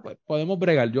 pero pues, podemos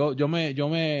bregar. Yo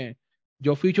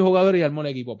ficho jugadores y armo el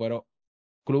equipo, pero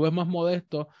clubes más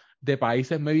modestos, de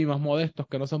países maybe más modestos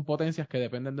que no son potencias, que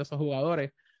dependen de esos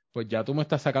jugadores, pues ya tú me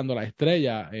estás sacando la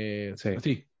estrella. Sí.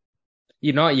 Sí.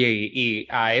 Y no, y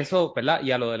a eso, ¿verdad?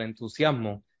 Y a lo del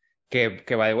entusiasmo, que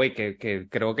by the way, que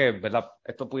creo que, ¿verdad?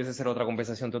 Esto pudiese ser otra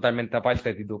conversación totalmente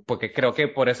aparte, Tito, porque creo que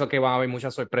por eso que van a haber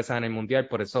muchas sorpresas en el Mundial,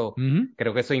 por eso Ujú.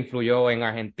 creo que eso influyó en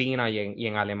Argentina y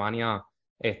en Alemania,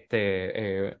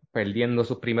 perdiendo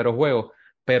sus primeros juegos,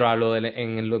 pero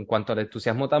en cuanto al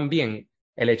entusiasmo también,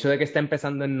 el hecho de que esté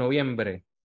empezando en noviembre,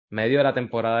 medio de la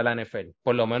temporada de la NFL,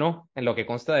 por lo menos en lo que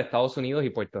consta de Estados Unidos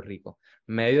y Puerto Rico,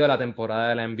 medio de la temporada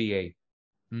de la NBA,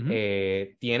 Ujú.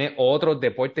 tiene otros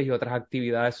deportes y otras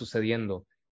actividades sucediendo.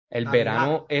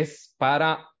 Navidad.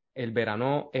 El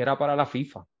verano era para la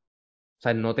FIFA. O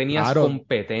sea, no tenías Claro,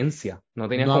 competencia, no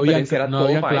tenías competencia, era no todo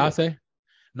habían para ellos. clases,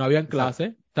 no habían Exacto.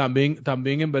 clases.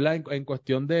 También en verdad, en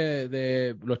cuestión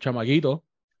de los chamaquitos,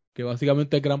 que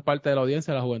básicamente es gran parte de la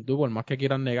audiencia, la juventud, por más que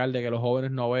quieran negar de que los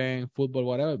jóvenes no ven fútbol,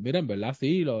 whatever, miren, ¿verdad?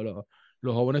 Sí, los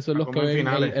jóvenes son Está los que como en ven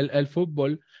finales. el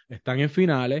fútbol, están en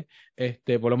finales,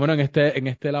 por lo menos en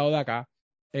este lado de acá.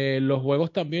 Los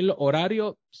juegos también, los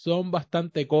horarios son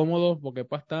bastante cómodos porque es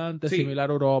bastante Sí, similar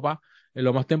a Europa.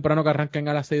 Lo más temprano que arrancan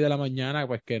a las 6 de la mañana,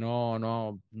 pues que no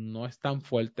es tan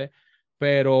fuerte.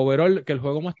 Pero overall, que el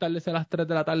juego más tarde sea a las 3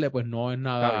 de la tarde, pues no es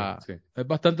está bien, nada. sí. Es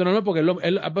bastante normal porque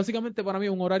básicamente para mí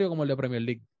es un horario como el de Premier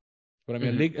League. Premier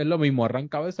Ujú. League es lo mismo,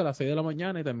 arranca a veces a las 6 de la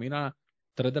mañana y termina a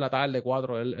 3 de la tarde,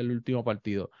 4 el último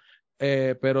partido.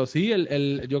 Pero sí,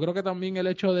 yo creo que también el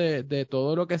hecho de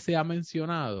todo lo que se ha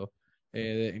mencionado,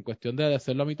 en cuestión de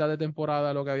hacerlo a mitad de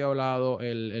temporada, lo que había hablado,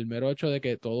 el mero hecho de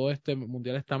que todo este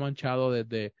mundial está manchado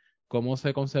desde cómo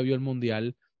se concebió el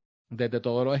mundial, desde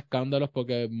todos los escándalos,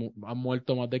 porque han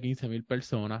muerto más de 15.000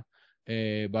 personas.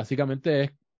 Básicamente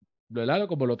es, ¿verdad?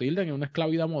 Como lo tildan, en una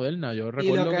esclavitud moderna. Yo Y lo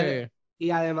recuerdo que, que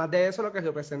y además de eso, lo que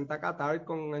representa Qatar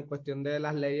en cuestión de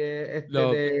las leyes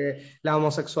lo, de la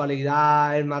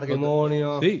homosexualidad, el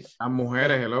matrimonio, sí, Las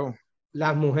mujeres, eh, hello.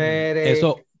 las mujeres.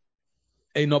 eso,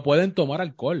 no pueden tomar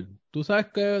alcohol. Tú sabes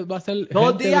que va a ser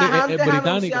Dos gente días antes británica.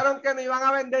 anunciaron que no iban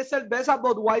a vender cerveza.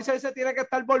 Budweiser se tiene que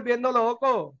estar volviendo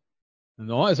loco.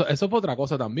 No, eso fue otra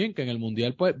cosa también, que en el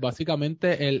mundial, pues,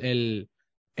 básicamente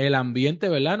el ambiente,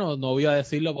 ¿verdad? No voy a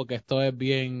decirlo porque esto es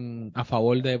bien a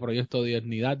favor de Proyecto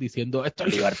Dignidad, diciendo esto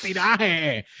es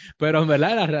libertinaje. Pero en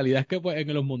verdad, la realidad es que pues,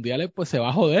 en los mundiales, pues se va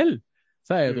a joder.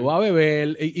 ¿Sabes? Tú Mm. vas a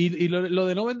beber. Y lo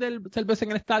de no vender cerveza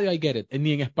en el estadio, I get it.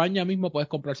 Ni en España mismo puedes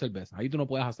comprar cerveza. Ahí tú no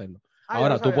puedes hacerlo. Ah, yo no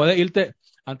Ahora, tú sabía puedes eso. irte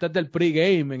antes del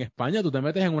pregame en España, tú te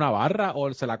metes en una barra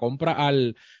o se la compra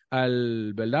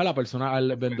 ¿verdad? La persona,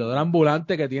 al vendedor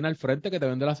ambulante que tiene al frente que te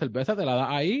vende la cerveza, te la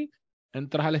da ahí,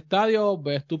 entras al estadio,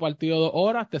 ves tu partido 2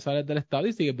 horas, te sales del estadio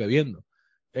y sigues bebiendo.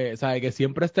 ¿Sabes? Que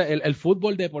siempre el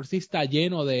fútbol de por sí está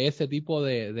lleno de ese tipo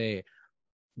de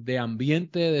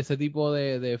ambiente, de ese tipo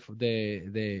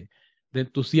de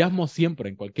entusiasmo siempre,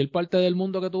 en cualquier parte del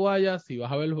mundo que tú vayas, si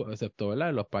vas a ver, excepto, ¿verdad?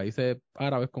 En los países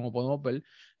árabes, como podemos ver,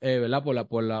 ¿verdad?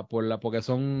 Porque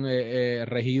son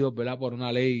regidos, ¿verdad? Por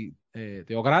una ley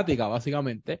teocrática,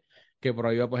 básicamente, que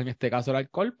prohíbe, pues, en este caso el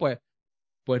alcohol,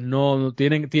 pues no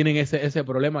tienen ese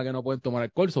problema que no pueden tomar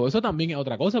alcohol. Eso también es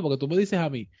otra cosa, porque tú me dices a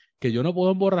mí que yo no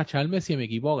puedo emborracharme si mi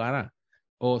equipo gana,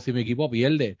 o si mi equipo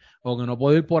pierde, o que no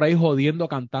puedo ir por ahí jodiendo,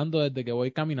 cantando desde que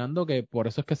voy caminando, que por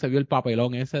eso es que se vio el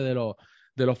papelón ese de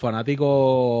los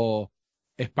fanáticos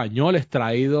españoles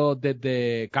traídos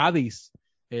desde Cádiz,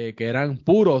 que eran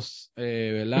puros,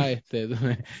 ¿verdad?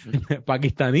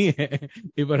 Pakistaníes,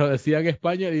 y pero decían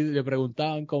España y le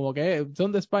preguntaban como que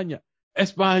son de España.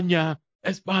 España,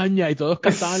 España, y todos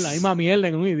cantaban la misma mierda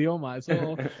en un idioma.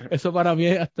 Eso para mí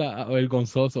es hasta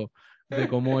vergonzoso de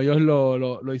cómo ellos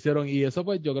lo hicieron. Y eso,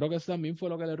 pues, yo creo que eso también fue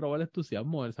lo que le robó el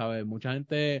entusiasmo, ¿sabes? Mucha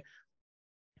gente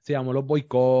se llamó los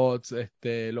boicots,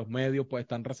 los medios pues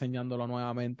están reseñándolo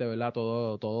nuevamente, ¿verdad?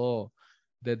 Todo,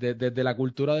 desde la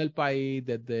cultura del país,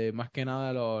 desde más que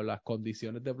nada las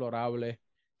condiciones deplorables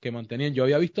que mantenían. Yo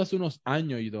había visto hace unos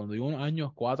años, y donde digo unos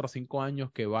años, 4 o 5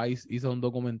 años, que Vice hizo un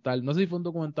documental, no sé si fue un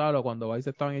documental o cuando Vice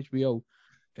estaba en HBO,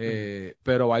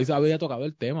 pero Vice había tocado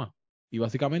el tema. Y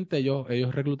básicamente ellos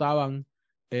reclutaban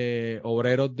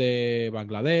obreros de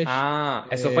Bangladesh.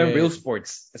 Eso fue en Real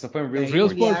Sports. Eso fue en Real De Real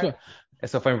Sports. Sports, India.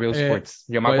 Eso fue en Real eh, Sports.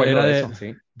 Yo me pues acuerdo era de eso,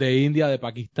 sí. de India, de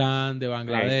Pakistán, de Ey.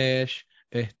 Bangladesh,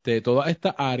 toda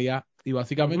esta área, y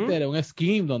básicamente Ujú. era un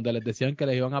scheme donde les decían que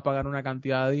les iban a pagar una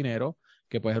cantidad de dinero,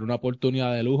 que pues era una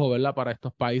oportunidad de lujo, ¿verdad? Para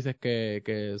estos países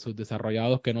que sus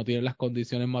desarrollados que no tienen las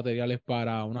condiciones materiales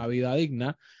para una vida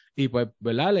digna, y pues,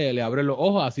 ¿verdad? Le abren los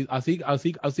ojos, así,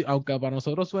 aunque para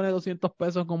nosotros suene 200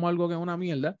 pesos como algo que es una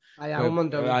mierda, Allá es pues un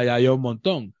montón. allá hay un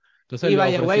montón. Entonces Y le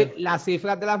by the way, ofrecían. las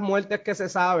cifras de las muertes que se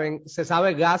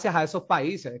sabe gracias a esos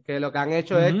países, que lo que han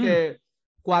hecho es Ujú, que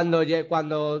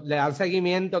cuando le dan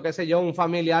seguimiento, qué sé yo, un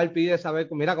familiar pide saber,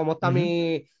 mira, ujú.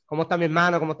 cómo está mi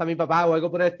hermano, cómo está mi papá o algo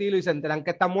por el estilo, y se enteran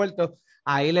que está muerto,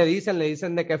 ahí le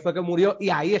dicen de qué fue que murió, y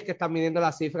ahí es que están midiendo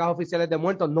las cifras oficiales de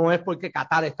muertos, no es porque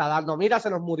Qatar está dando, mira, se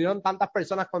nos murieron tantas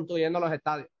personas construyendo los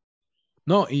estadios.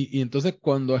 No, y entonces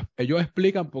cuando ellos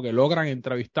explican, porque logran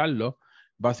entrevistarlo,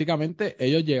 básicamente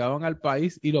ellos llegaban al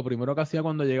país y lo primero que hacían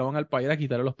cuando llegaban al país era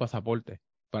quitarle los pasaportes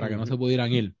para que no se Ujú.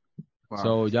 pudieran ir. Wow.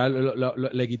 So, ya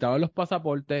le quitaban los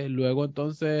pasaportes, luego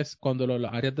entonces cuando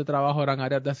las áreas de trabajo eran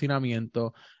áreas de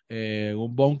hacinamiento,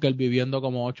 un búnker viviendo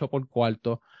como 8 por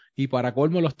cuarto, y para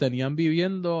colmo los tenían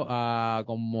viviendo a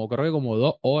como creo que como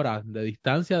 2 horas de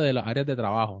distancia de las áreas de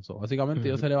trabajo. So, básicamente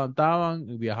ellos Ujú. se levantaban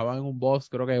y viajaban en un bus,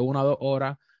 creo que 1 o 2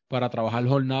 horas, para trabajar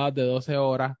jornadas de 12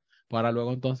 horas, para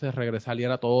luego entonces regresar y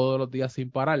era todos los días sin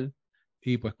parar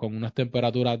y pues con unas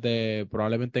temperaturas de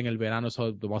probablemente en el verano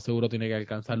eso lo más seguro tiene que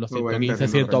alcanzar los 120, 115,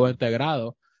 130. 120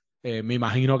 grados. Me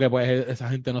imagino que pues esa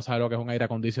gente no sabe lo que es un aire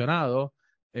acondicionado.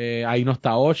 Ahí no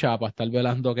está OSHA para estar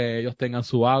velando que ellos tengan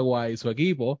su agua y su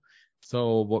equipo.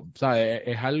 So, o sea,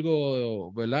 es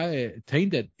algo, ¿verdad?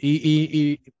 Tainted.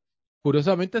 Y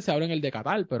curiosamente se abre en el de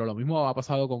Qatar, pero lo mismo ha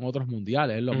pasado con otros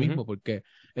mundiales, es lo Ujú. mismo, porque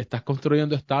estás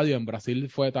construyendo estadios, en Brasil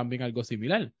fue también algo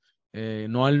similar,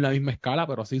 no en la misma escala,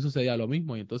 pero sí sucedía lo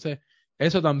mismo, y entonces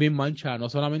eso también mancha no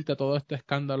solamente todo este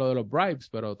escándalo de los bribes,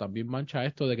 pero también mancha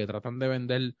esto de que tratan de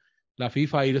vender la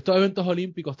FIFA y estos eventos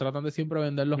olímpicos tratan de siempre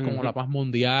venderlos como la Ujú. paz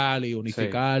mundial y Sí.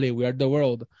 unificar y we are the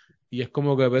world, y es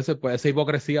como que a veces pues esa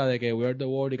hipocresía de que we are the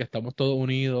world y que estamos todos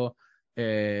unidos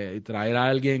y traer a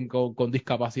alguien con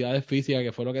discapacidades físicas,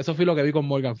 que fue eso fue lo que vi con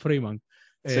Morgan Freeman,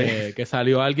 Sí. que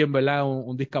salió alguien, ¿verdad?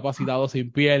 Un discapacitado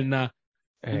sin pierna.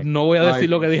 Eh, No voy a Ay, decir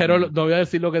lo que Dios dijeron, mío. no voy a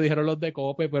decir lo que dijeron los de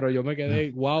Cope, pero yo me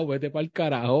quedé, wow, vete para el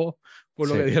carajo por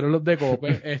lo que sí. dijeron los de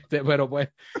Cope, pero pues,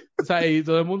 o sea, y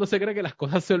todo el mundo se cree que las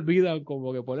cosas se olvidan,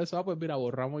 como que por eso, pues mira,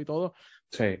 borramos y todo,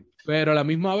 Sí. pero a la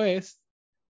misma vez,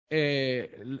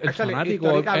 el Actually, fanático,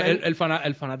 históricamente,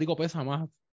 el fanático pesa más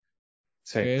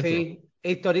Sí. que eso. sí,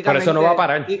 Por eso no va a históricamente,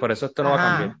 parar. Por eso esto no va a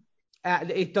cambiar.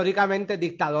 ajá, históricamente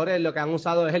dictadores lo que han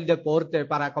usado es el deporte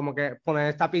para como que poner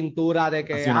esta pintura de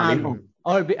que Nacionalismo.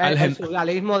 Ujú. el Argen-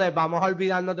 surrealismo de vamos a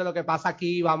olvidarnos de lo que pasa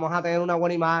aquí, vamos a tener una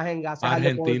buena imagen gracias al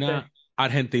deporte.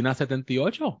 Argentina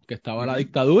 78, que estaba la Ujú.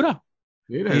 dictadura.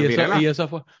 Mire, Y eso, Virela. y eso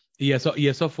fue, y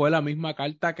eso fue la misma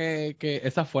carta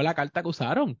esa fue la carta que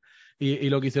usaron. Y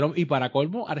lo que hicieron, y para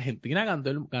colmo, Argentina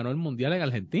ganó el Mundial en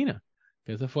Argentina.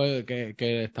 Que ese fue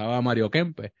que estaba Mario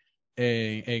Kempes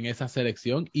en esa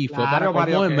selección. Y fue para Claro, colmo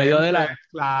Mario en medio de la. Kempes,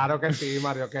 claro que sí,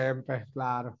 Mario Kempes,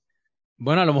 claro.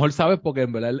 Bueno, a lo mejor sabes porque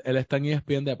en verdad él está en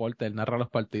ESPN Deporte, él narra los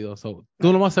partidos. So,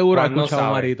 tú lo más seguro has Juan no escuchado a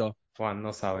sabe. Marito. Juan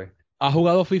no sabe. ¿Has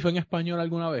jugado FIFA en español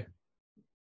alguna vez?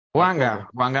 Juanga.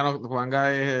 Tampoco. Juanga,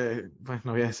 Juanga es. Pues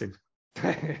no voy a decir.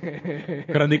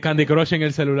 Candy Crush en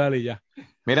el celular y ya.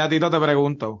 Mira, Tito, te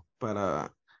pregunto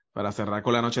para cerrar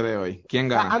con la noche de hoy. ¿Quién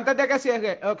gana? Antes de que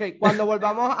cierre, ok, cuando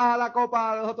volvamos a la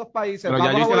Copa de los otros países, Pero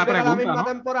ya yo ¿vamos a hice la volver a la pregunta, misma ¿no?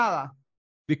 temporada?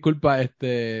 Disculpa,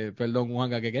 perdón,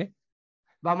 Juanga, ¿qué qué?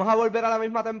 ¿Vamos a volver a la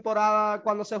misma temporada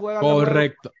cuando se juegan los juegos?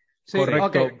 Correcto, Sí, ok,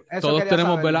 correcto. eso quería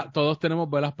saber. Todos tenemos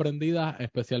velas prendidas,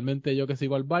 especialmente yo que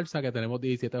sigo al Barça, que tenemos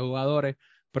 17 jugadores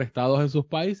prestados en sus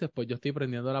países, pues yo estoy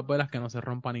prendiendo las velas que no se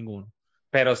rompa ninguno.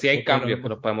 Pero sí hay Porque cambios que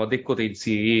los podemos discutir.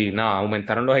 Sí, nada,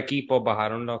 aumentaron los equipos,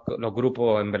 bajaron los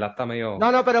grupos, en verdad está medio...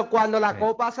 No, pero cuando la eh,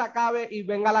 copa se acabe y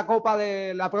venga la copa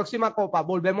de la próxima copa,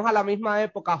 volvemos a la misma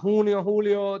época, junio,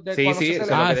 julio, de Sí, cuando se sí, eso es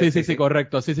lo celebra. que... Sí, Sí, sí.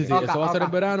 correcto. Sí. Sí. Ok, Eso va a ser en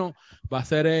ok. verano, va a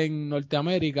ser en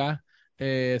Norteamérica.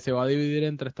 Se va a dividir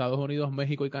entre Estados Unidos,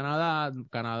 México y Canadá.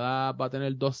 Canadá va a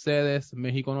tener 2 sedes.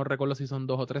 México no recuerdo si son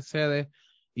 2 o 3 sedes.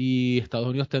 Y Estados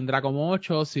Unidos tendrá como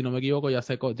 8. Si no me equivoco, ya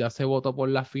se votó por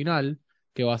la final,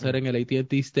 que va a ser en el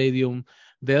AT&T Stadium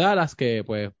de Dallas, que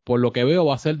pues por lo que veo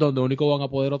va a ser donde único van a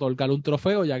poder otorgar un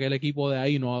trofeo, ya que el equipo de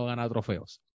ahí no gana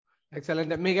trofeos.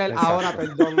 Excelente. Miguel, ahora,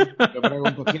 Exacto. perdón. Yo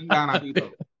pregunto, ¿quién gana,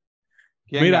 Tito?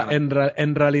 ¿Quién Mira, gana?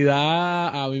 en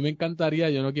realidad a mí me encantaría,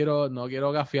 yo no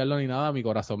quiero gafiarlo ni nada, mi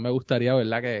corazón me gustaría,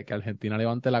 ¿verdad? Que Argentina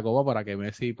levante la copa para que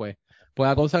Messi pues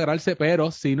pueda consagrarse,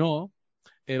 pero si no,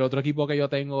 el otro equipo que yo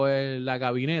tengo es la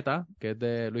Gavineta, que es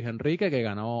de Luis Enrique, que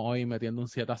ganó hoy metiendo un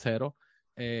 7-0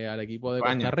 al equipo de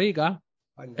Costa España. Rica,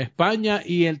 España,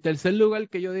 y el tercer lugar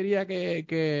que yo diría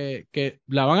que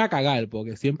la van a cagar,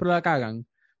 porque siempre la cagan,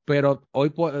 pero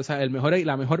hoy, o sea,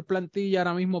 la mejor plantilla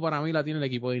ahora mismo para mí la tiene el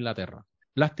equipo de Inglaterra.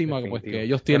 Lástima que pues que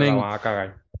Definitivo. Pero la van a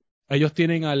cagar. ellos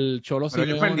tienen al Cholo Pero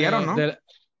ellos perdieron, Simeone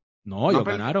 ¿no? no, No ellos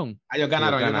perdieron. ganaron. Ellos Sí, ellos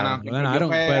ganaron, ellos ganaron. ganaron. Ellos Quien perdió ganaron,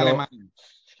 fue pero Alemania.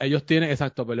 ellos tienen,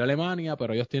 exacto, peleó Alemania,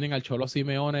 pero ellos tienen al Cholo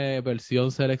Simeone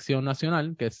versión selección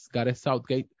nacional, que es Gareth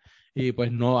Southgate, y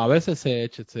pues no, a veces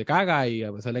se caga y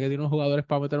a pesar de que tiene unos jugadores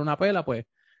para meter una pela, pues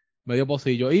medio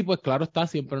pocillo. Y pues claro está,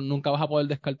 siempre nunca vas a poder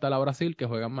descartar a Brasil que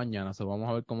juegan mañana, vamos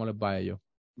a ver cómo les va a ellos.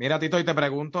 Mira, Tito, y te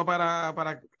pregunto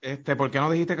 ¿por qué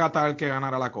no dijiste Qatar que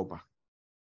ganara la Copa?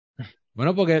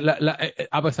 Bueno, porque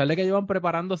a pesar de que llevan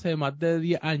preparándose más de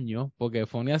 10 años, porque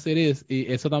Fonia Series,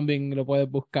 y eso también lo puedes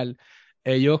buscar,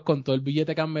 ellos con todo el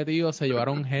billete que han metido se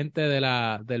llevaron gente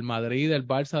del Madrid, del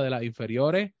Barça, de las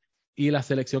inferiores, y la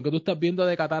selección que tú estás viendo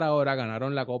de Qatar ahora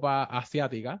ganaron la Copa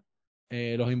Asiática,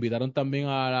 los invitaron también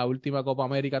a la última Copa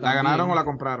América ¿La ganaron o también. la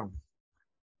compraron?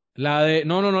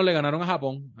 No, le ganaron a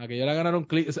Japón. Aquello la ganaron.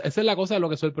 Esa es la cosa, lo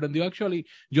que sorprendió, actually.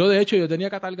 De hecho, yo tenía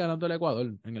Qatar ganando el Ecuador.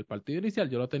 En el partido inicial,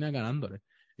 yo lo tenía ganándole.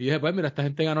 Y dije, pues, mira, esta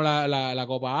gente ganó la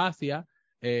Copa Asia.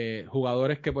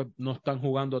 Jugadores que pues no están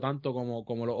jugando tanto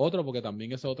como los otros, porque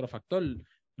también ese es otro factor.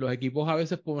 Los equipos a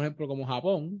veces, por ejemplo, como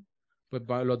Japón, pues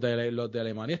los de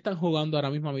Alemania están jugando ahora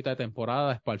mismo a mitad de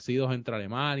temporada, esparcidos entre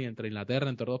Alemania, entre Inglaterra,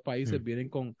 entre dos países, vienen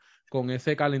con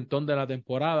ese calentón de la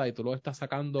temporada y tú lo estás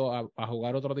sacando a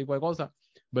jugar otro tipo de cosas,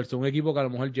 versus un equipo que a lo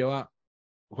mejor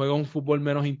juega un fútbol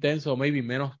menos intenso, maybe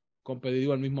menos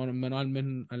competitivo, menos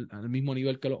al mismo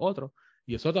nivel que los otros,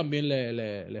 y eso también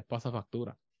les pasa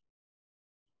factura.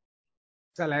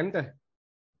 Excelente.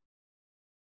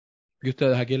 ¿Y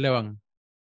ustedes a quién le van?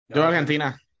 Yo,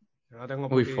 Argentina. Yo no tengo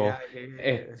Muy puta fo. idea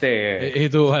de qué- ¿Y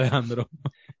tú, Alejandro?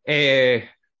 Eh,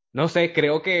 no sé,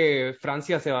 creo que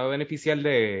Francia se va a beneficiar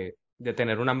de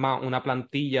tener una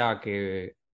plantilla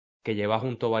que lleva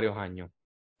junto varios años.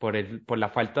 Por la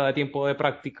falta de tiempo de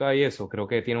práctica y eso, creo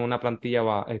que tiene una plantilla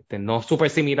no súper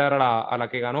similar a la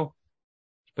que ganó,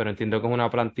 pero entiendo que es una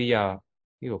plantilla,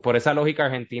 digo, por esa lógica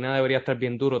Argentina debería estar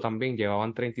bien duro también,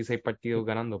 llevaban 36 partidos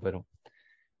ganando, pero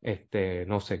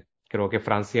no sé, creo que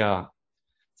Francia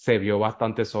se vio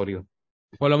bastante sólido.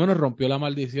 Por lo menos rompió la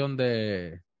maldición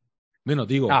de... Bueno,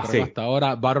 digo, Ah, creo que sí, hasta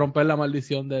ahora va a romper la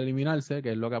maldición de eliminarse,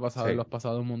 que es lo que ha pasado en sí, los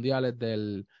pasados mundiales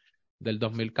del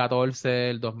 2014,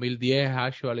 el 2010,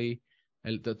 actually.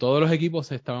 Todos los equipos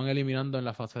se estaban eliminando en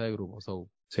la fase de grupos. So,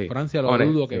 sí, Francia lo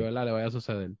honesto, dudo que sí. ¿verdad? Le vaya a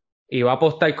suceder. Y va a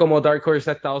apostar como Dark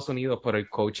Horse a Estados Unidos, pero el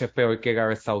coach es peor que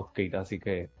Gareth Southgate, así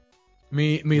que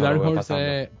Mi no lo Dark veo pasando.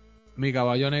 Horse mi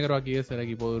caballo negro aquí es el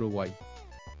equipo de Uruguay.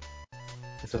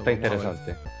 Eso So, está vamos a ver.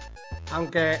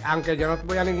 interesante. Aunque yo no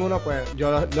voy a ninguno, pues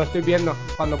yo lo estoy viendo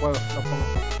cuando puedo. Lo pongo.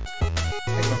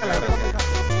 Excelente.